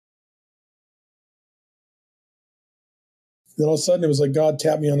Then all of a sudden it was like God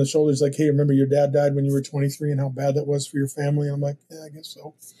tapped me on the shoulder. He's like, hey, remember your dad died when you were 23 and how bad that was for your family? And I'm like, yeah, I guess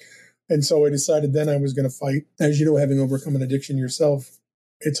so. And so I decided then I was going to fight. As you know, having overcome an addiction yourself,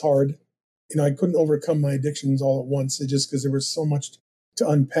 it's hard. I couldn't overcome my addictions all at once just because there was so much to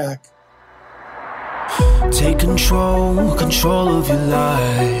unpack. Take control of your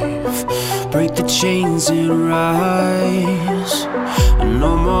life. Break the chains and rise.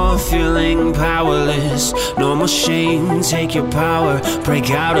 No more feeling powerless. No more shame. Take your power.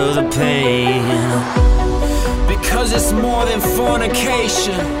 Break out of the pain. Because it's more than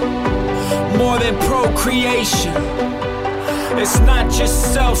fornication, more than procreation. It's not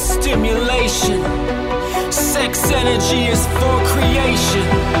just self-stimulation. Sex energy is for creation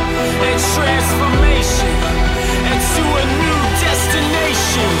and transformation into a new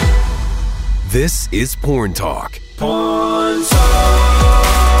destination. This is Porn Talk. Porn Talk.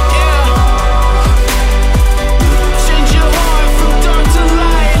 Change your heart from dark to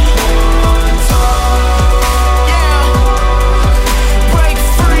light. Porn Talk. Break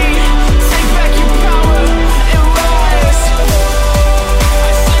free. Take back your power and rise.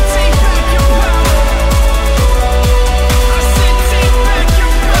 I said take back your power. I said take back your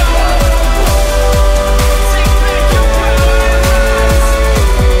power. Take back your power and rise.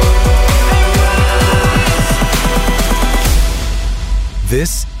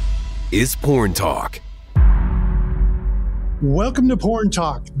 This is Porn Talk. Welcome to Porn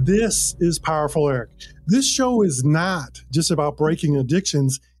Talk. This is Powerful Eric. This show is not just about breaking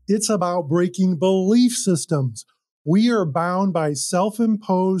addictions. It's about breaking belief systems. We are bound by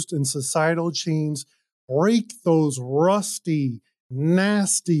self-imposed and societal chains. Break those rusty,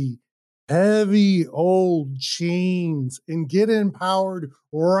 nasty, heavy old chains and get empowered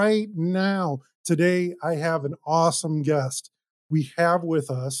right now. Today, I have an awesome guest. We have with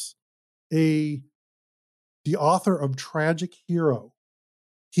us the author of Tragic Hero.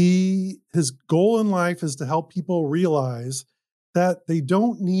 His goal in life is to help people realize that they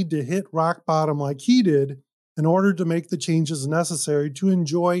don't need to hit rock bottom like he did in order to make the changes necessary to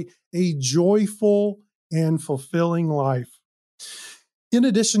enjoy a joyful and fulfilling life. In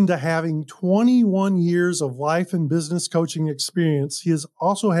addition to having 21 years of life and business coaching experience, he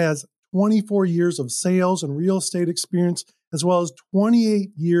also has 24 years of sales and real estate experience, as well as 28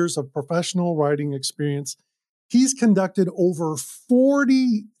 years of professional writing experience. He's conducted over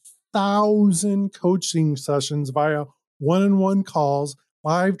 40,000 coaching sessions via one-on-one calls,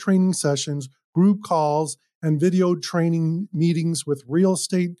 live training sessions, group calls, and video training meetings with real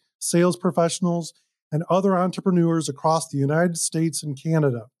estate sales professionals and other entrepreneurs across the United States and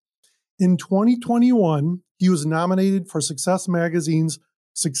Canada. In 2021, he was nominated for Success Magazine's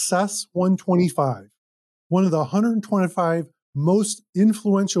Success 125, one of the 125 most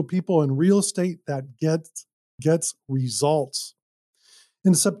influential people in real estate that gets results.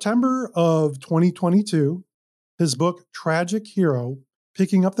 In September of 2022, his book, Tragic Hero,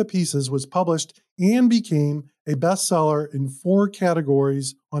 Picking Up the Pieces, was published and became a bestseller in 4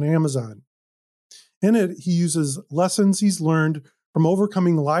 categories on Amazon. In it, he uses lessons he's learned from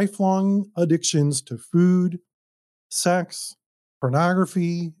overcoming lifelong addictions to food, sex,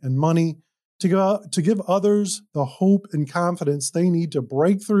 pornography, and money to give others the hope and confidence they need to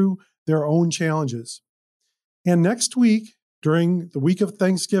break through their own challenges. And next week, during the week of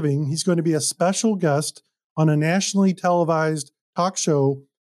Thanksgiving, he's going to be a special guest on a nationally televised talk show,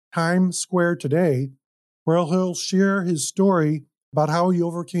 Times Square Today, where he'll share his story about how he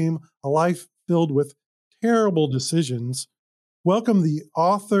overcame a life filled with terrible decisions. Welcome the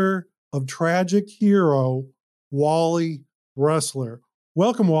author of Tragic Hero, Wally Bressler.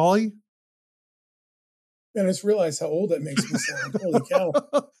 Welcome, Wally. Man, I just realized how old that makes me sound. Holy cow.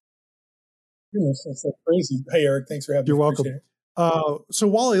 Goodness, that's so crazy. Hey, Eric, thanks for having me. You're welcome. So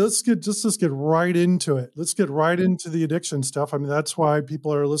Wally, let's get right into it. Let's get right into the addiction stuff. I mean, that's why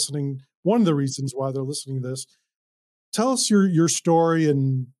people are listening. One of the reasons why they're listening to this. Tell us your story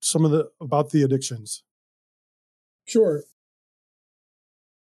and about the addictions. Sure.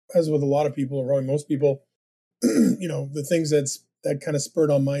 As with a lot of people, or probably most people, the things that kind of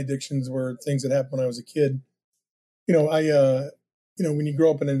spurred on my addictions were things that happened when I was a kid. When you grow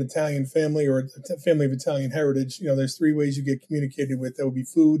up in an Italian family or a family of Italian heritage, there's 3 ways you get communicated with. That would be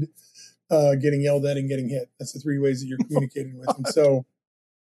food, getting yelled at, and getting hit. That's the 3 ways that you're communicated with. And so,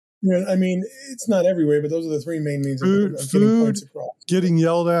 it's not every way, but those are the 3 main means of getting points across. Getting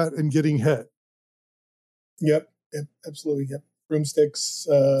yelled at, and getting hit. Yep, absolutely. Yep. Broomsticks,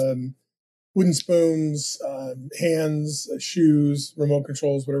 wooden spoons, hands, shoes, remote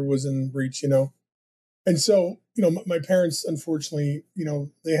controls, whatever was in reach, And so, my parents, unfortunately,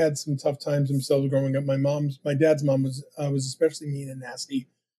 they had some tough times themselves growing up. My dad's mom was especially mean and nasty,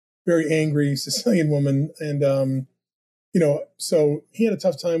 very angry Sicilian woman. And, so he had a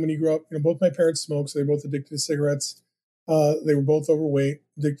tough time when he grew up. Both my parents smoked, so they were both addicted to cigarettes. They were both overweight,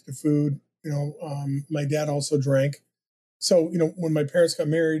 addicted to food. My dad also drank. So, when my parents got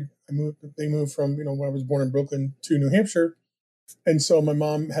married, they moved from, when I was born in Brooklyn to New Hampshire. And so my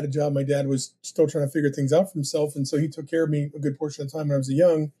mom had a job. My dad was still trying to figure things out for himself. And so he took care of me a good portion of the time when I was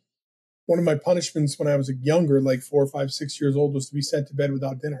young. One of my punishments when I was younger, like 4, 5, 6 years old, was to be sent to bed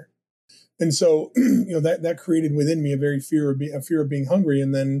without dinner. And so, that created within me a fear of being hungry.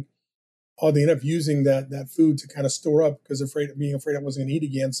 And then oddly enough, using that food to kind of store up because being afraid I wasn't going to eat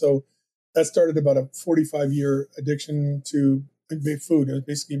again. So that started about a 45-year addiction to food.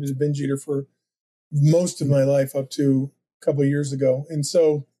 It was a binge eater for most of my life up to couple of years ago. And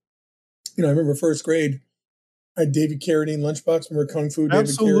so, I remember first grade, I had David Carradine lunchbox. Remember Kung Fu?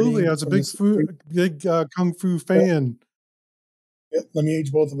 Absolutely. I was a big Kung Fu fan. Yeah, let me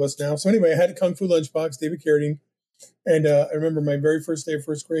age both of us now. So anyway, I had a Kung Fu lunchbox, David Carradine. And I remember my very first day of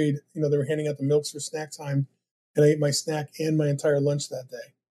first grade, they were handing out the milks for snack time. And I ate my snack and my entire lunch that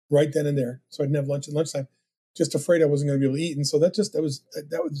day, right then and there. So I didn't have lunch at lunchtime, just afraid I wasn't going to be able to eat. And so that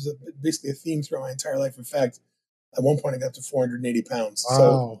was basically a theme throughout my entire life. In fact, at one point, I got up to 480 pounds. Wow.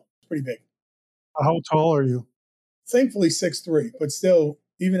 So it's pretty big. How tall are you? Thankfully, 6'3", but still,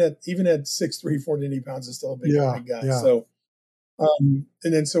 even at 6'3", 480 pounds is still a big guy. Yeah. So, and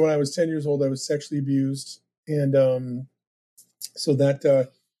then so when I was 10 years old, I was sexually abused, and so that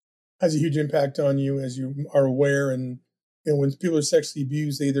has a huge impact on you, as you are aware. And when people are sexually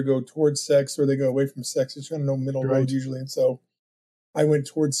abused, they either go towards sex or they go away from sex. It's kind of no middle road usually, and so I went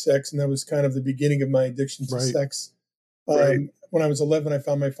towards sex, and that was kind of the beginning of my addiction to sex. When I was 11, I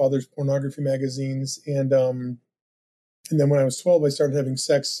found my father's pornography magazines, and then when I was 12, I started having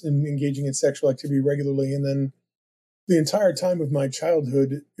sex and engaging in sexual activity regularly. And then the entire time of my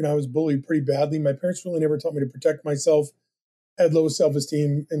childhood, I was bullied pretty badly. My parents really never taught me to protect myself, had low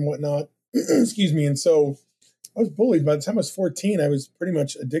self-esteem and whatnot. Excuse me. And so I was bullied. By the time I was 14, I was pretty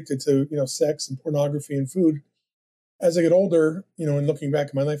much addicted to, sex and pornography and food. As I get older, and looking back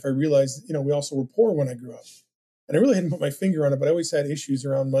at my life, I realized, we also were poor when I grew up. And I really hadn't put my finger on it, but I always had issues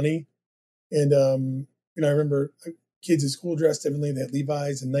around money. And, I remember kids at school dressed differently. They had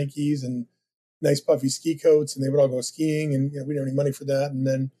Levi's and Nikes and nice puffy ski coats, and they would all go skiing, and, we didn't have any money for that. And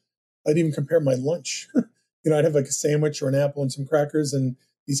then I'd even compare my lunch. I'd have like a sandwich or an apple and some crackers, and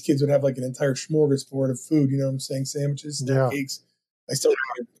these kids would have like an entire smorgasbord of food, I'm saying, sandwiches, cakes. I still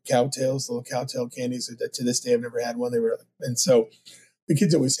remember cowtails, little cowtail candies. To this day, I've never had one. And so the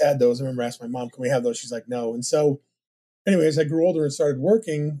kids always had those. I remember asking my mom, "Can we have those?" She's like, "No." And so, anyway, as I grew older and started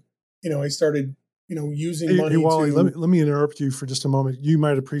working, I started, using money. Hey, Wally, let me interrupt you for just a moment. You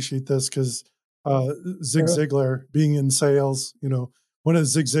might appreciate this because Zig Ziglar, being in sales, one of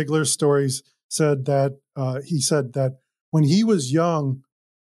Zig Ziglar's stories said that he said that when he was young,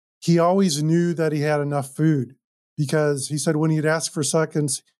 he always knew that he had enough food. Because he said when he'd ask for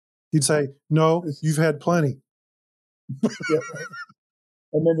seconds, he'd say, "No, you've had plenty." Yeah, right.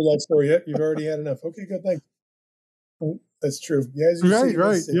 I remember that story. Yep, you've already had enough. Okay, good, thanks. Oh, that's true. Yeah,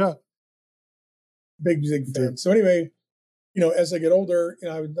 right. Yeah, big Zig fan. So anyway, as I get older,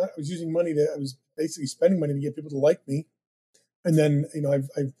 I was using money I was basically spending money to get people to like me, and then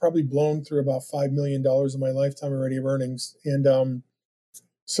I've probably blown through about $5 million in my lifetime already of earnings, and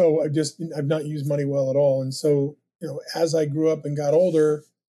so I've not used money well at all, and so. As I grew up and got older,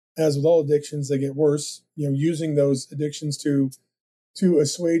 as with all addictions, they get worse. Using those addictions to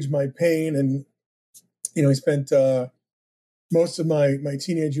assuage my pain, and I spent most of my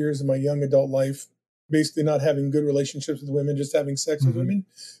teenage years and my young adult life basically not having good relationships with women, just having sex with women,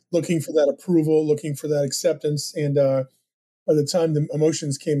 looking for that approval, looking for that acceptance. And by the time the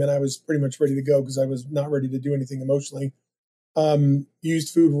emotions came in, I was pretty much ready to go because I was not ready to do anything emotionally.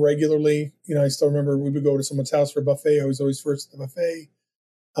 Used food regularly. I still remember we would go to someone's house for a buffet. I was always first at the buffet.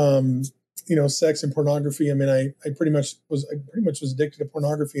 Sex and pornography. I mean, I pretty much was addicted to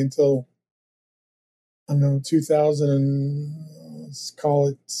pornography until, I don't know, 2000 and let's call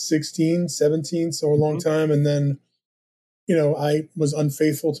it 16, 17. So a long time. And then, I was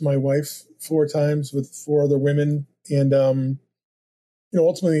unfaithful to my wife 4 times with 4 other women. And,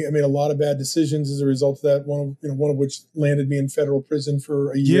 ultimately, I made a lot of bad decisions as a result of that. One of which landed me in federal prison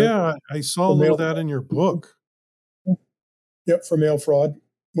for a year. Yeah, I saw a little of that in your book. Yep, for mail fraud,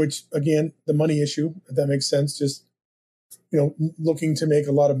 which again, the money issue, if that makes sense. Just looking to make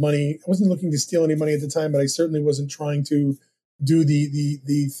a lot of money. I wasn't looking to steal any money at the time, but I certainly wasn't trying to do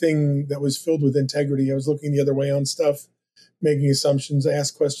the thing that was filled with integrity. I was looking the other way on stuff, making assumptions,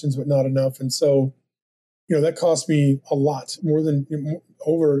 ask questions, but not enough. And so, that cost me a lot, more than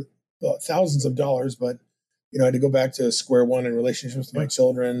over thousands of dollars. But, I had to go back to square one in relationships with my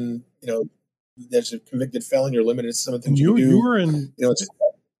children. There's a convicted felon. You're limited to some of the things you do. You were in,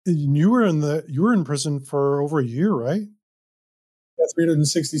 you were in prison for over a year, right?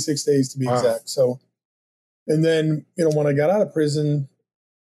 366 days to be Wow. exact. So, and then, when I got out of prison,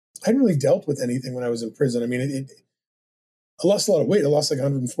 I hadn't really dealt with anything when I was in prison. I mean, I lost a lot of weight. I lost like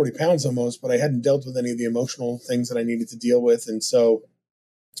 140 pounds almost, but I hadn't dealt with any of the emotional things that I needed to deal with. And so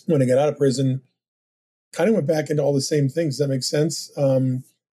when I got out of prison, kind of went back into all the same things. Does that make sense? Ended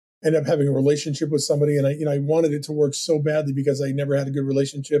up having a relationship with somebody, and I wanted it to work so badly because I never had a good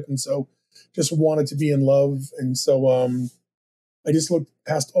relationship. And so just wanted to be in love. And so, I just looked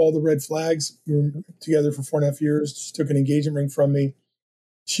past all the red flags. We were together for 4.5 years. She took an engagement ring from me.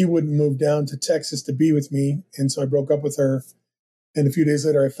 She wouldn't move down to Texas to be with me. And so I broke up with her. And a few days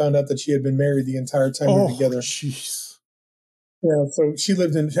later, I found out that she had been married the entire time we were together. Jeez. Yeah. So she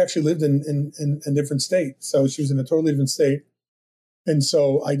actually lived in a different state. So she was in a totally different state. And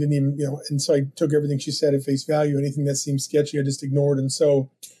so I didn't even, and so I took everything she said at face value. Anything that seemed sketchy, I just ignored. And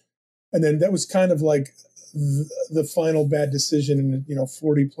then that was kind of like the final bad decision in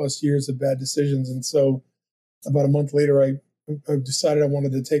 40 plus years of bad decisions. And so about a month later, I decided I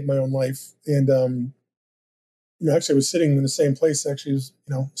wanted to take my own life. And actually I was sitting in the same place. Actually, I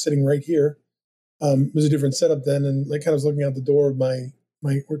was sitting right here. It was a different setup then, and I kind of was looking out the door of my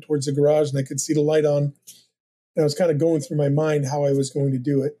towards the garage, and I could see the light on. And I was kind of going through my mind how I was going to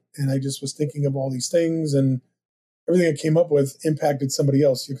do it, and I just was thinking of all these things, and everything I came up with impacted somebody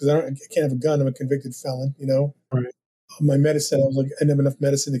else because I can't have a gun. I'm a convicted felon, Right. My medicine, I was like, I didn't have enough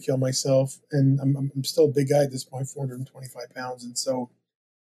medicine to kill myself, and I'm still a big guy at this point, 425 pounds, and so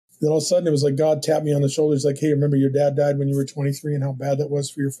then all of a sudden it was like God tapped me on the shoulders, like, hey, remember your dad died when you were 23 and how bad that was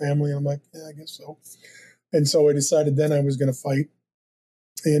for your family? And I'm like, yeah, I guess so. And so I decided then I was going to fight,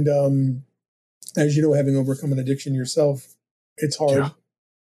 and as you know, having overcome an addiction yourself, it's hard. Yeah.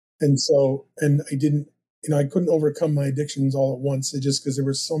 And so, and I didn't. I couldn't overcome my addictions all at once, just because there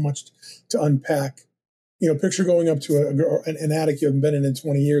was so much to unpack. Picture going up to an attic you haven't been in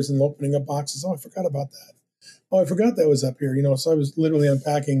 20 years and opening up boxes. Oh, I forgot about that. Oh, I forgot that was up here. So I was literally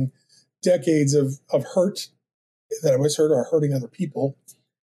unpacking decades of hurt that I was hurt or hurting other people.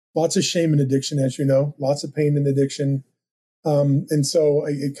 Lots of shame and addiction, as you know, lots of pain and addiction. And so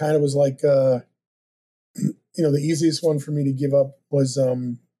it kind of was like, the easiest one for me to give up was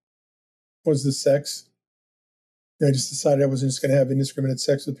the sex. I just decided I wasn't just going to have indiscriminate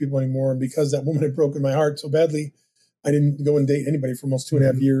sex with people anymore. And because that woman had broken my heart so badly, I didn't go and date anybody for almost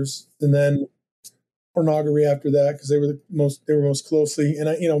 2.5 years. And then pornography after that, because they were most closely. And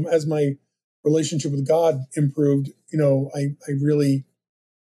as my relationship with God improved, I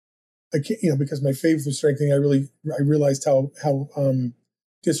can't, because my faith was strengthening. I realized how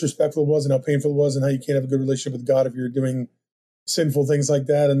disrespectful it was and how painful it was, and how you can't have a good relationship with God if you're doing sinful things like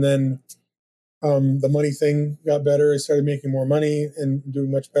that. And then the money thing got better. I started making more money and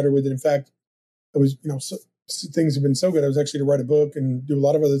doing much better with it. In fact, I was, things have been so good. I was actually to write a book and do a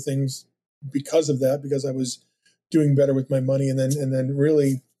lot of other things because of that, because I was doing better with my money. And then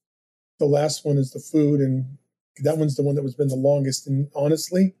really the last one is the food. And that one's the one that has been the longest. And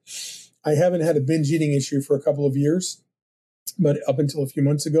honestly, I haven't had a binge eating issue for a couple of years, but up until a few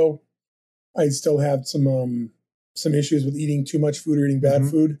months ago, I still have some issues with eating too much food or eating bad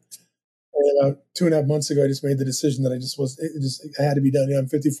food. And about 2.5 months ago, I just made the decision that I had to be done. I'm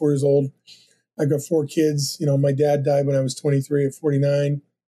 54 years old. I've got 4 kids. My dad died when I was 23 at 49.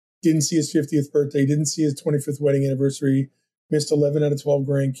 Didn't see his 50th birthday. Didn't see his 25th wedding anniversary. Missed 11 out of 12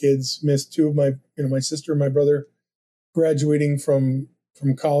 grandkids. Missed 2 of my, my sister and my brother graduating from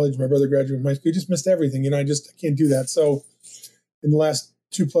college. My brother graduated from high school. Just missed everything. I can't do that. So in the last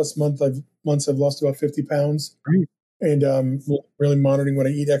 2+ months, I've lost about 50 pounds. Right. And really monitoring what I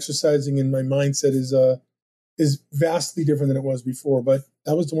eat, exercising, and my mindset is vastly different than it was before. But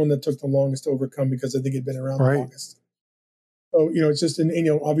that was the one that took the longest to overcome because I think it'd been around the longest. So, it's just,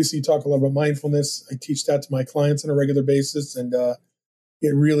 obviously you talk a lot about mindfulness. I teach that to my clients on a regular basis. And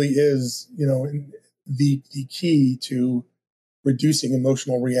it really is, the key to reducing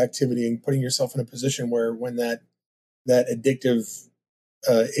emotional reactivity and putting yourself in a position where when that addictive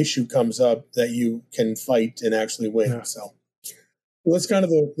issue comes up, that you can fight and actually win. Yeah. So that's kind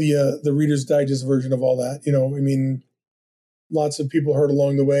of the Reader's Digest version of all that. Lots of people hurt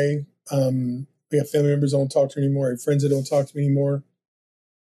along the way. We have family members that don't talk to me anymore. I have friends that don't talk to me anymore.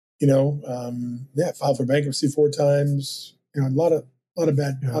 I filed for bankruptcy 4 times. You know, a lot of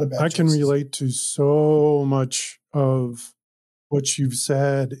bad I can choices. relate to so much of what you've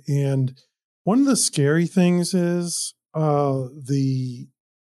said. And one of the scary things is the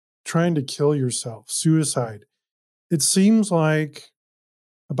trying to kill yourself, suicide. It seems like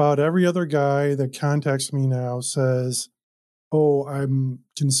about every other guy that contacts me now says, "Oh, I'm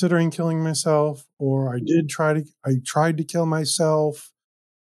considering killing myself," or I tried to kill myself."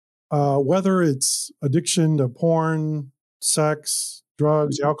 Whether it's addiction to porn, sex,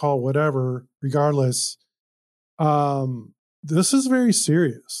 drugs, alcohol, whatever, regardless, this is very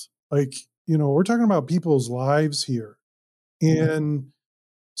serious. Like, we're talking about people's lives here. And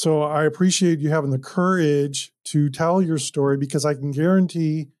so I appreciate you having the courage to tell your story, because I can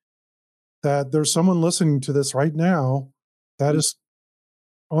guarantee that there's someone listening to this right now that is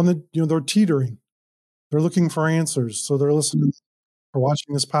on they're teetering. They're looking for answers. So they're listening or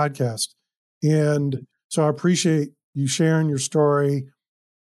watching this podcast. And so I appreciate you sharing your story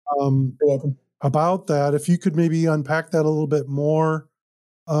You're welcome. about that. If you could maybe unpack that a little bit more,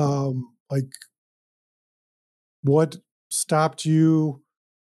 like what stopped you?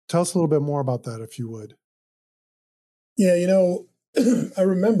 Tell us a little bit more about that, if you would. Yeah, I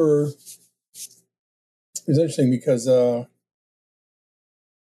remember it was interesting because it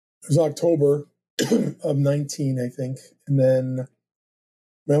was October of 19, I think. And then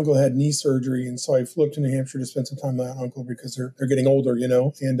my uncle had knee surgery. And so I flew up to New Hampshire to spend some time with my uncle because they're getting older,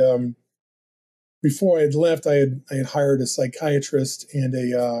 And before I had left, I had hired a psychiatrist and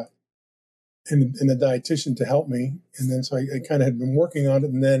a dietitian to help me. And then so I kind of had been working on it.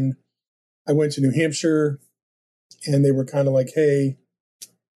 And then I went to New Hampshire and they were kind of like, hey,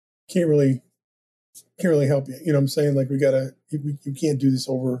 can't really help you. You know what I'm saying? Like, you can't do this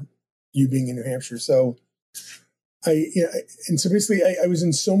over you being in New Hampshire. So and so basically I was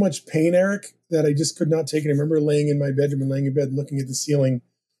in so much pain, Eric, that I just could not take it. I remember laying in my bedroom and laying in bed and looking at the ceiling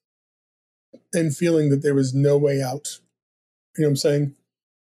and feeling that there was no way out. You know what I'm saying?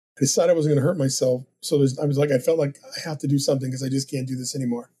 I decided I wasn't going to hurt myself. So I felt like I have to do something because I just can't do this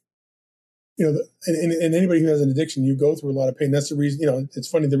anymore. And anybody who has an addiction, you go through a lot of pain. That's the reason, it's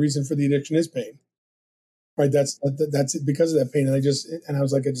funny. The reason for the addiction is pain, right? That's it, because of that pain. And I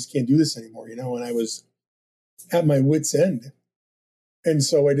was like, I just can't do this anymore, and I was at my wit's end. And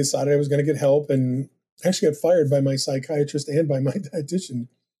so I decided I was going to get help, and actually got fired by my psychiatrist and by my dietitian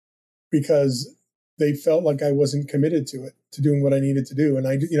because they felt like I wasn't committed to doing what I needed to do. And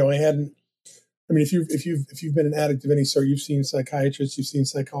I hadn't. I mean, if you've been an addict of any sort, you've seen psychiatrists, you've seen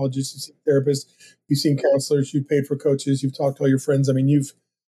psychologists, you've seen therapists, you've seen counselors, you've paid for coaches, you've talked to all your friends. I mean,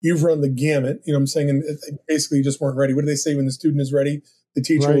 you've run the gamut. You know what I'm saying? And basically, you just weren't ready. What do they say? When the student is ready, the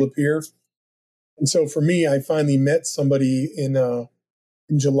teacher will appear. And so for me, I finally met somebody in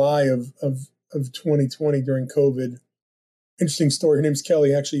July of 2020 during COVID. Interesting story. Her name's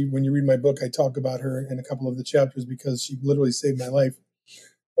Kelly. Actually, when you read my book, I talk about her in a couple of the chapters because she literally saved my life.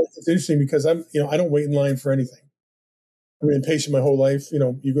 It's interesting because I don't wait in line for anything. I've been patient my whole life. You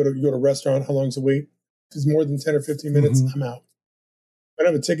go to a restaurant, how long's the wait? If it's more than 10 or 15 minutes, I'm out. If I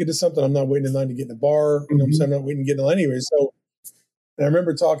don't have a ticket to something, I'm not waiting in line to get in a bar. You know what I'm saying? I'm not waiting to get in line anyway. So, and I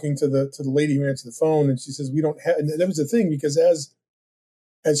remember talking to the lady who answered the phone, and she says, we don't have, and that was the thing, because as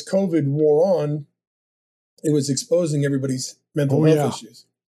COVID wore on, it was exposing everybody's mental health issues.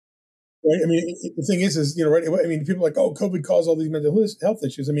 Right. I mean, the thing is, right. I mean, people are like, oh, COVID caused all these mental health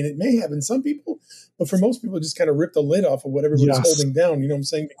issues. I mean, it may have in some people, but for most people, it just kind of ripped the lid off of what everybody's holding down. You know what I'm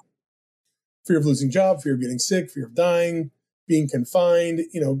saying? Fear of losing job, fear of getting sick, fear of dying, being confined,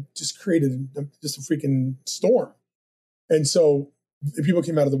 just created just a freaking storm. And so the people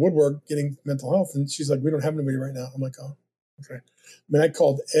came out of the woodwork getting mental health. And she's like, we don't have anybody right now. I'm like, oh, okay. I mean, I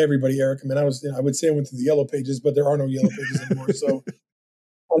called everybody, Eric. I mean, I would say I went to the yellow pages, but there are no yellow pages anymore. So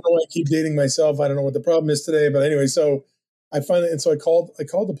I don't know why I keep dating myself. I don't know what the problem is today, but anyway, so I called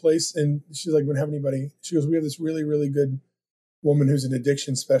the place, and she's like, we don't have anybody. She goes, we have this really, really good woman who's an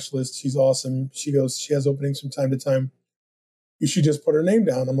addiction specialist. She's awesome. She goes, she has openings from time to time. You should just put her name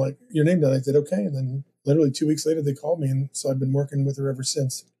down. I'm like, your name down. I said, okay. And then literally 2 weeks later, they called me. And so I've been working with her ever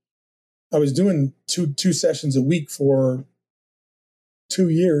since. I was doing two sessions a week for 2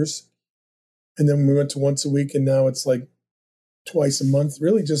 years. And then we went to once a week, and now it's like twice a month,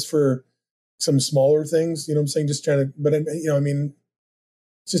 really just for some smaller things, you know what I'm saying? Just trying to, but I mean,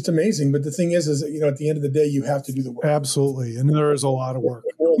 it's just amazing. But the thing is at the end of the day, you have to do the work. Absolutely. And there is a lot of work.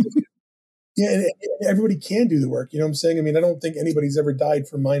 Yeah. And everybody can do the work. You know what I'm saying? I mean, I don't think anybody's ever died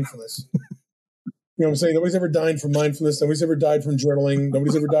from mindfulness. You know what I'm saying? Nobody's ever died from mindfulness. Nobody's ever died from journaling.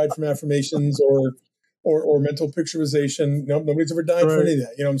 Nobody's ever died from affirmations or mental picturization. Nobody's ever died from any of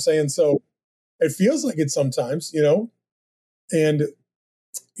that. You know what I'm saying? So it feels like it sometimes, And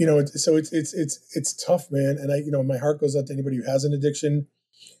it's tough, man. And my heart goes out to anybody who has an addiction.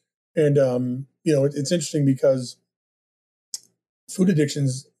 And it's interesting because food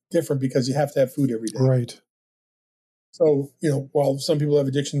addiction's different because you have to have food every day. Right. So, while some people have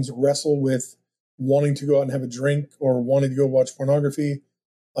addictions wrestle with wanting to go out and have a drink or wanting to go watch pornography,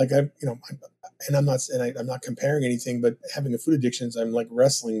 like I'm not comparing anything, but having a food addiction, I'm like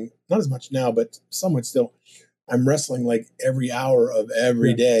wrestling, not as much now, but somewhat still. I'm wrestling like every hour of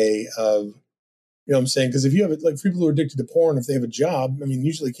every day of, what I'm saying? Because if you have it, like people who are addicted to porn, if they have a job, I mean,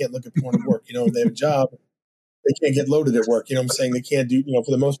 usually can't look at porn at work. If they have a job, they can't get loaded at work. I'm saying? They can't do,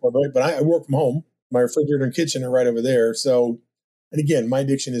 for the most part, right? But I work from home. My refrigerator and kitchen are right over there. So, and again, my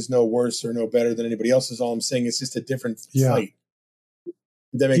addiction is no worse or no better than anybody else's. All I'm saying is just a different fight.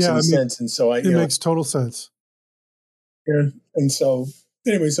 If that makes any sense. And so it makes total sense. And so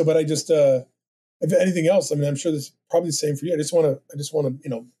anyway, but I just, if anything else, I mean, I'm sure this is probably the same for you. I just want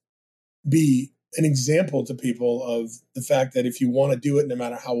to, be an example to people of the fact that if you want to do it, no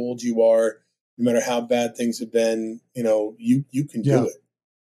matter how old you are, no matter how bad things have been, you can do it.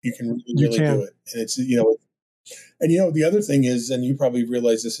 You can really do it. And it's, and the other thing is, and you probably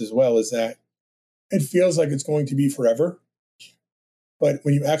realize this as well, is that it feels like it's going to be forever. But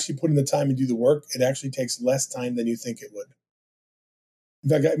when you actually put in the time and do the work, it actually takes less time than you think it would. In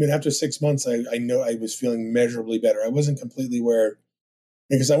fact, I mean, after 6 months, I know I was feeling measurably better. I wasn't completely where,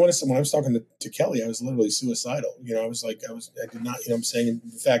 because when I was talking to Kelly, I was literally suicidal. I did not, I'm saying,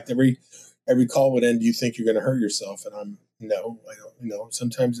 in fact, every call would end, do you think you're going to hurt yourself? And no, I don't,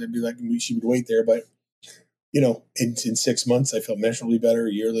 sometimes I'd be like, she would wait there. But, in 6 months, I felt measurably better.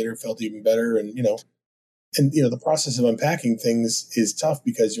 A year later, felt even better. And, the process of unpacking things is tough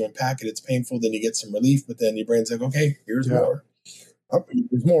because you unpack it, it's painful, then you get some relief, but then your brain's like, okay, here's more. Oh,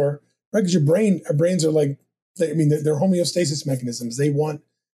 there's more, right? Because our brains are like, they're homeostasis mechanisms. They want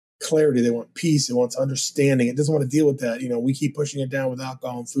clarity, they want peace, they want understanding. It doesn't want to deal with that. We keep pushing it down with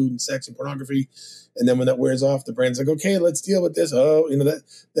alcohol and food and sex and pornography, and then when that wears off, the brain's like, okay, let's deal with this. Oh,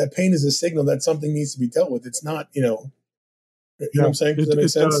 that pain is a signal that something needs to be dealt with. It's not, you know what I'm saying? Does that make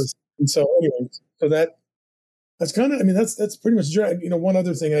sense? Does. And so, anyway, so that's kind of, that's pretty much, one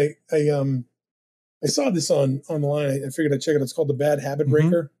other thing I saw this online. I figured I'd check it. It's called The Bad Habit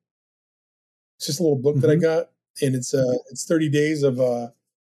Breaker. It's just a little book that I got, and it's 30 days of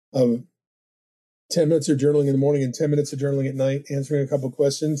 10 minutes of journaling in the morning and 10 minutes of journaling at night, answering a couple of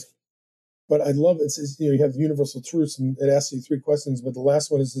questions. But I love it. It says, you have universal truths, and it asks you 3 questions. But the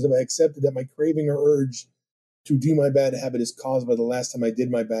last one is, have I accepted that my craving or urge to do my bad habit is caused by the last time I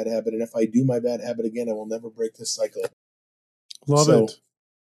did my bad habit, and if I do my bad habit again, I will never break this cycle. Love it.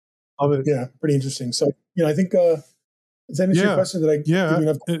 Yeah, pretty interesting. So, I think does that answer your question?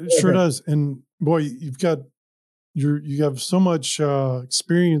 It sure does. And boy, you have so much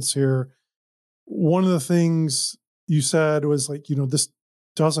experience here. One of the things you said was like, this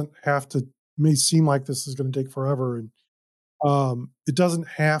doesn't have to, may seem like this is going to take forever, and it doesn't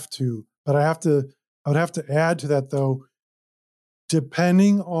have to. But I would have to add to that, though,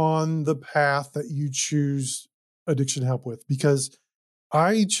 depending on the path that you choose addiction help with, because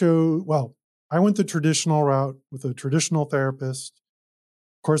I went the traditional route with a traditional therapist.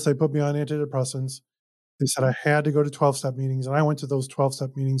 Of course, they put me on antidepressants. They said I had to go to 12-step meetings, and I went to those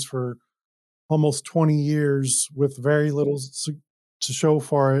 12-step meetings for almost 20 years with very little to show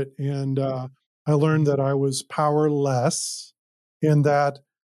for it. And I learned that I was powerless, and that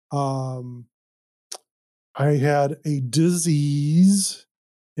I had a disease,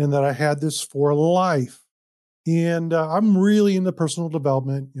 and that I had this for life. And I'm really into personal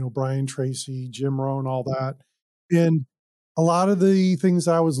development, Brian Tracy, Jim Rohn, all that. And a lot of the things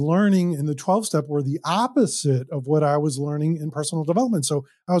I was learning in the 12-step were the opposite of what I was learning in personal development. So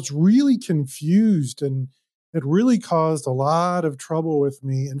I was really confused, and it really caused a lot of trouble with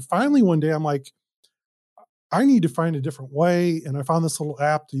me. And finally, one day I'm like, I need to find a different way. And I found this little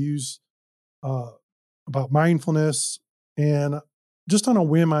app to use about mindfulness. And just on a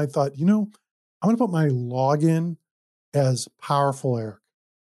whim, I thought, I'm going to put my login as Powerful Eric.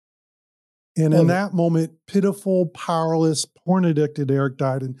 And in that moment, pitiful, powerless, porn addicted Eric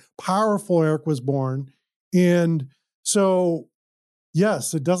died, and Powerful Eric was born. And so,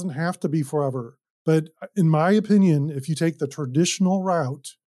 yes, it doesn't have to be forever. But in my opinion, if you take the traditional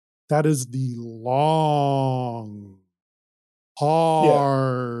route, that is the long,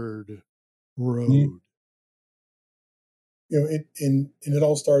 hard road. And it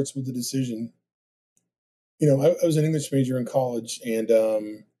all starts with the decision. I was an English major in college, and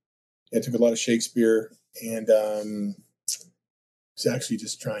I took a lot of Shakespeare, and was actually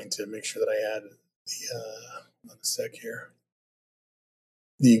just trying to make sure that I had the on a sec here.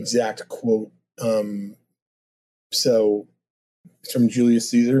 the exact quote. So it's from Julius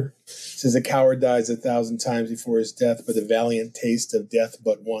Caesar. It says, "A coward dies 1,000 times before his death, but the valiant taste of death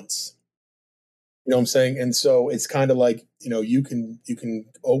but once." You know what I'm saying? And so it's kind of like, you can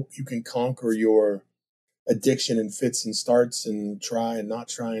conquer your addiction in fits and starts and try and not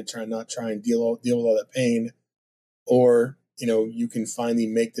try and try and not try and deal with all that pain, or you can finally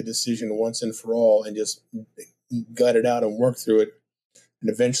make the decision once and for all and just gut it out and work through it, and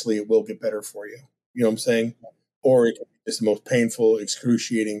eventually it will get better for you. You know what I'm saying? Or it can be just the most painful,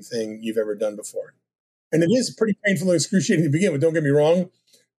 excruciating thing you've ever done before. And it is pretty painful and excruciating to begin with. Don't get me wrong.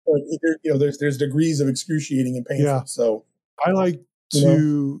 But there's degrees of excruciating and painful. Yeah. So I like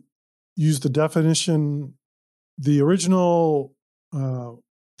to use the definition, the original, the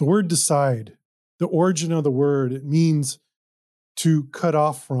word decide, the origin of the word, it means to cut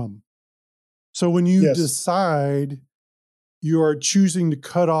off from. So when you Yes. decide, you are choosing to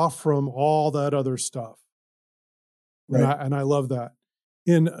cut off from all that other stuff. Right. And I love that.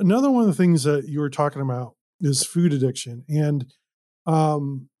 And another one of the things that you were talking about is food addiction. And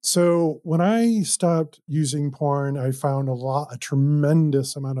so when I stopped using porn, I found a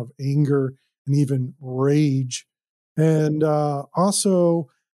tremendous amount of anger and even rage. And also,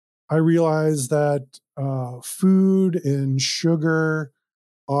 I realized that food and sugar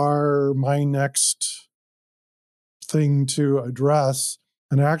are my next thing to address.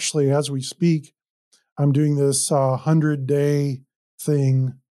 And actually, as we speak, I'm doing this 100-day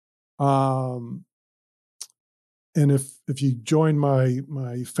thing. And if you join my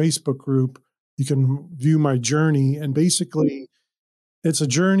Facebook group, you can view my journey. And basically, it's a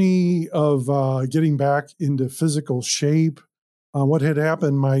journey of getting back into physical shape. What had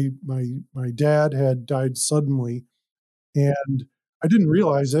happened? My dad had died suddenly, and I didn't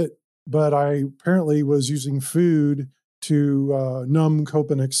realize it, but I apparently was using food to numb,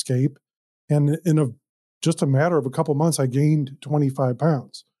 cope, and escape. And in just a matter of a couple months, I gained 25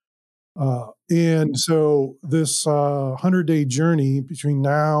 pounds. And so this 100-day journey between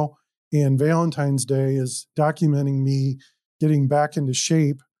now and Valentine's Day is documenting me getting back into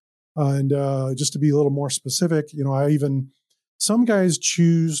shape. And just to be a little more specific, some guys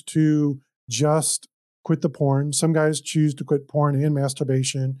choose to just quit the porn. Some guys choose to quit porn and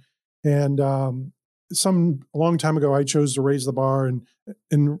masturbation. And a long time ago, I chose to raise the bar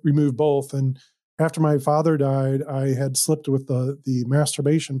and remove both. And after my father died, I had slipped with the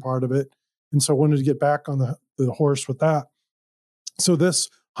masturbation part of it. And so I wanted to get back on the horse with that. So this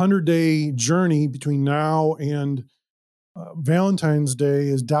 100-day journey between now and Valentine's Day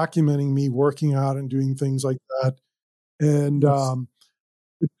is documenting me working out and doing things like that. And,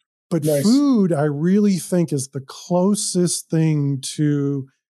 but Nice. Food, I really think, is the closest thing to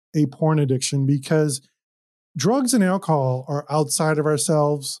a porn addiction, because drugs and alcohol are outside of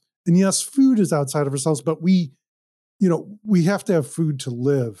ourselves. And yes, food is outside of ourselves, but we have to have food to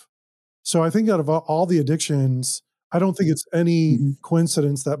live. So I think out of all the addictions, I don't think it's any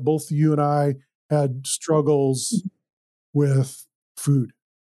coincidence that both you and I had struggles with food.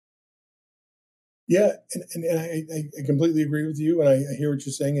 Yeah, and I completely agree with you, and I hear what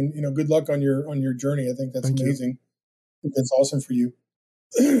you're saying. And good luck on your journey. I think that's Thank you. amazing. I think that's awesome for you.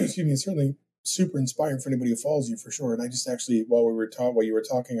 Excuse me. It's certainly super inspiring for anybody who follows you, for sure. And I just actually, while you were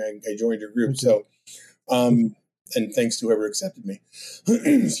talking, I joined your group. Thank you. So, and thanks to whoever accepted me.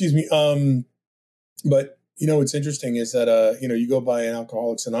 Excuse me. But what's interesting is that you go by an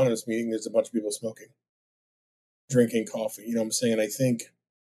Alcoholics Anonymous meeting, there's a bunch of people smoking, drinking coffee. You know what I'm saying? And I think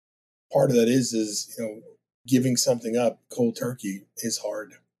part of that is giving something up cold turkey is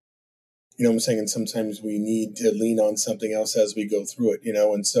hard. You know what I'm saying? And sometimes we need to lean on something else as we go through it,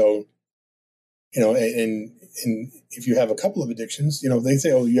 and so, and if you have a couple of addictions, they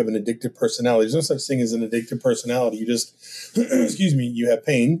say, oh, you have an addictive personality. There's no such thing as an addictive personality. You just, excuse me, you have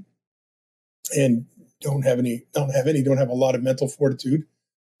pain and don't have a lot of mental fortitude,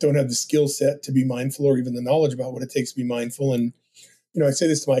 don't have the skill set to be mindful or even the knowledge about what it takes to be mindful. And, I say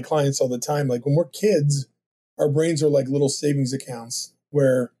this to my clients all the time, like when we're kids, our brains are like little savings accounts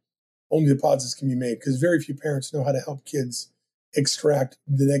where only deposits can be made, because very few parents know how to help kids extract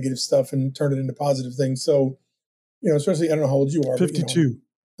the negative stuff and turn it into positive things. So, especially, I don't know how old you are. 52.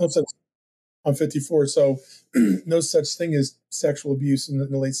 But, I'm 54. So no such thing as sexual abuse in the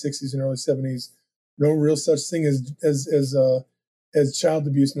late 60s and early 70s. No real such thing as child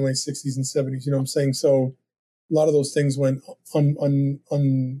abuse in the late 60s and 70s. You know what I'm saying? So a lot of those things went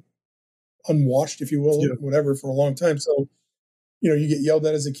unwashed, if you will, whatever, for a long time. So, you get yelled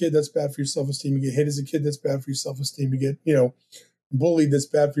at as a kid, that's bad for your self-esteem. You get hit as a kid, that's bad for your self-esteem. You get, bullied that's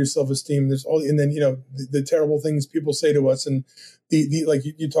bad for your self-esteem. There's all, and then, the terrible things people say to us, and the like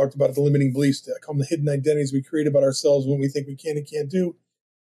you talked about, the limiting beliefs that come, the hidden identities we create about ourselves when we think we can and can't do.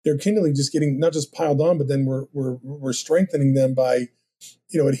 They're kindling, just getting not just piled on, but then we're strengthening them by,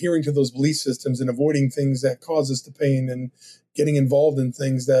 adhering to those belief systems and avoiding things that cause us the pain and getting involved in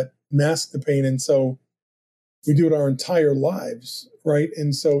things that mask the pain. And so we do it our entire lives, right?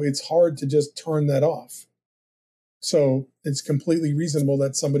 And so it's hard to just turn that off. So it's completely reasonable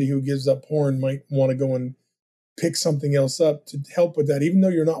that somebody who gives up porn might want to go and pick something else up to help with that, even though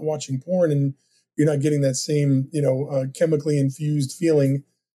you're not watching porn and you're not getting that same, chemically infused feeling.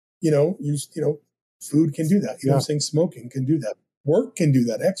 Food can do that. You know what I'm saying? Smoking can do that. Work can do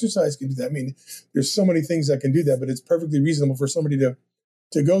that. Exercise can do that. I mean, there's so many things that can do that, but it's perfectly reasonable for somebody to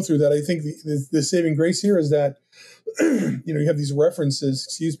go through that. I think the saving grace here is that, you have these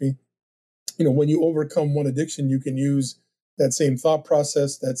references, when you overcome one addiction, you can use that same thought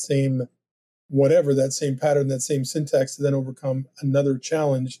process, that same whatever, that same pattern, that same syntax to then overcome another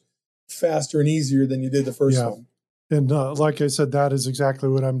challenge faster and easier than you did the first one. And like I said, that is exactly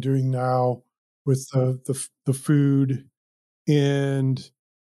what I'm doing now with the food. And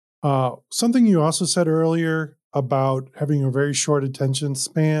something you also said earlier about having a very short attention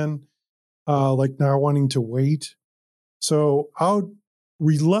span, like now wanting to wait. So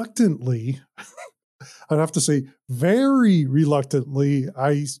reluctantly, I'd have to say very reluctantly,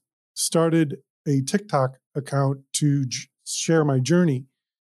 I started a TikTok account to share my journey.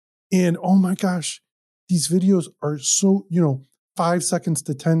 And oh my gosh, these videos are so, 5 seconds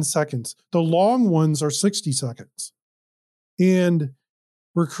to 10 seconds. The long ones are 60 seconds. And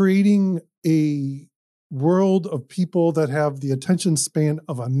we're creating a world of people that have the attention span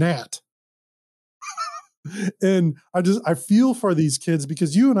of a gnat. And I feel for these kids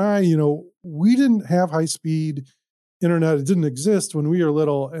because you and I, we didn't have high speed internet. It didn't exist when we were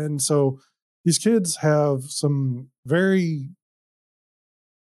little. And so these kids have some very,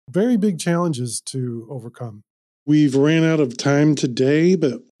 very big challenges to overcome. We've ran out of time today,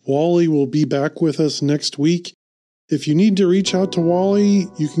 but Wally will be back with us next week. If you need to reach out to Wally,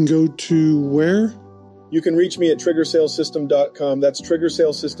 you can go to where? You can reach me at triggersalesystem.com. That's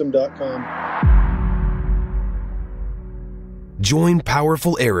triggersalesystem.com. Join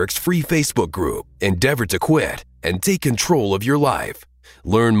Powerful Eric's free Facebook group, Endeavor to Quit, and take control of your life.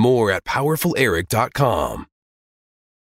 Learn more at powerfuleric.com.